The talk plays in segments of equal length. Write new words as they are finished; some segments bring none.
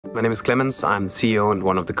My name is Clemens. I'm the CEO and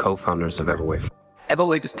one of the co-founders of Everwave.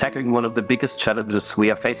 Everwave is tackling one of the biggest challenges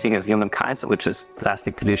we are facing as humankind, which is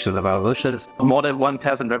plastic pollution of our oceans. More than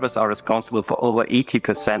 1,000 rivers are responsible for over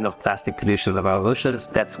 80% of plastic pollution of our oceans.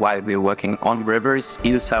 That's why we're working on rivers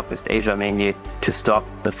in Southeast Asia mainly to stop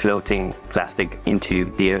the floating plastic into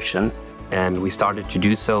the ocean. And we started to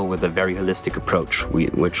do so with a very holistic approach,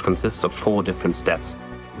 which consists of 4 different steps.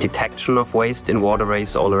 Detection of waste in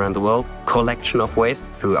waterways all around the world, collection of waste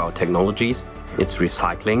through our technologies, its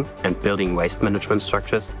recycling and building waste management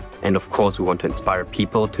structures, and of course we want to inspire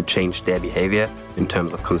people to change their behavior in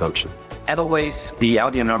terms of consumption. Everwave, the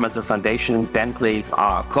Environmental Foundation, Bentley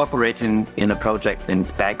are cooperating in a project in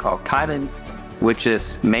Bangkok, Thailand, which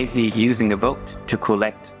is mainly using a boat to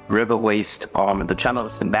collect river waste on the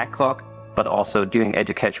channels in Bangkok, but also doing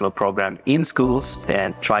educational program in schools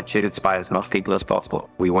and try to inspire as much people as possible.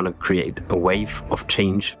 We want to create a wave of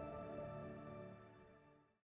change